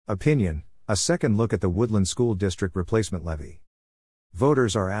Opinion: a second look at the Woodland School District replacement levy.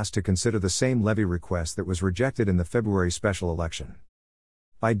 Voters are asked to consider the same levy request that was rejected in the February special election.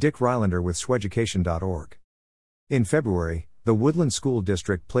 By Dick Rylander with SWEDucation.org. In February, the Woodland School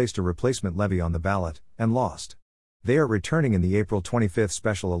District placed a replacement levy on the ballot, and lost. They are returning in the April 25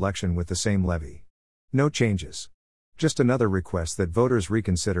 special election with the same levy. No changes. Just another request that voters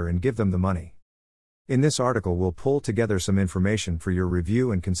reconsider and give them the money. In this article we'll pull together some information for your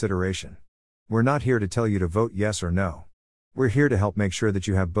review and consideration. We're not here to tell you to vote yes or no. We're here to help make sure that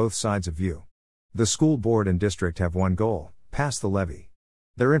you have both sides of view. The school board and district have one goal: pass the levy.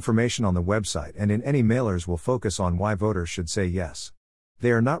 Their information on the website and in any mailers will focus on why voters should say yes.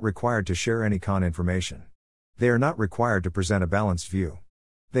 They are not required to share any con information. They are not required to present a balanced view.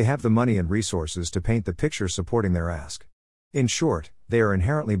 They have the money and resources to paint the picture supporting their ask. In short, they are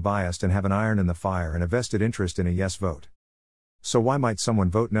inherently biased and have an iron in the fire and a vested interest in a yes vote. So why might someone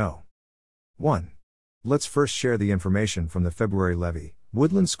vote no? 1. Let's first share the information from the February levy,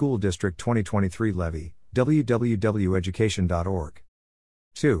 Woodland School District 2023 levy, www.education.org.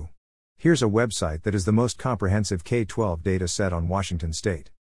 2. Here's a website that is the most comprehensive K-12 data set on Washington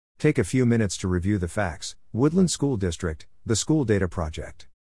State. Take a few minutes to review the facts. Woodland School District, the School Data Project.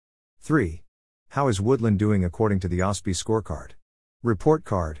 3. How is Woodland doing according to the OSPI scorecard? Report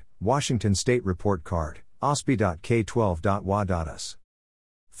card, Washington State Report Card, ospi.k12.wa.us.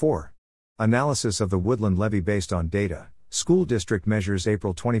 4. Analysis of the Woodland levy based on data, School District Measures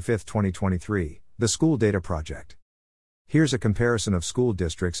April 25, 2023, the School Data Project. Here's a comparison of school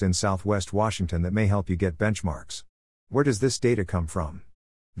districts in Southwest Washington that may help you get benchmarks. Where does this data come from?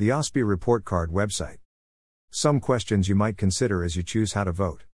 The OSPI Report Card website. Some questions you might consider as you choose how to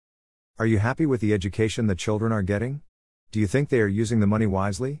vote. Are you happy with the education the children are getting? Do you think they are using the money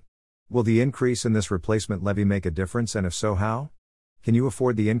wisely? Will the increase in this replacement levy make a difference, and if so, how? Can you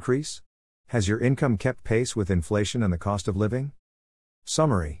afford the increase? Has your income kept pace with inflation and the cost of living?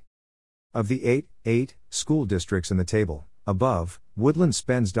 Summary. Of the 8 school districts in the table above, Woodland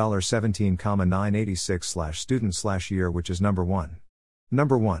spends $17,986/student/year, which is number 1.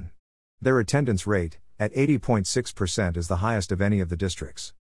 Number 1. Their attendance rate, at 80.6%, is the highest of any of the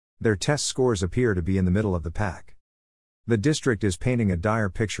districts. Their test scores appear to be in the middle of the pack. The district is painting a dire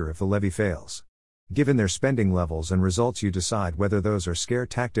picture if the levy fails. Given their spending levels and results, you decide whether those are scare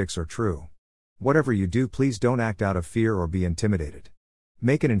tactics or true. Whatever you do, please don't act out of fear or be intimidated.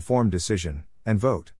 Make an informed decision, and vote.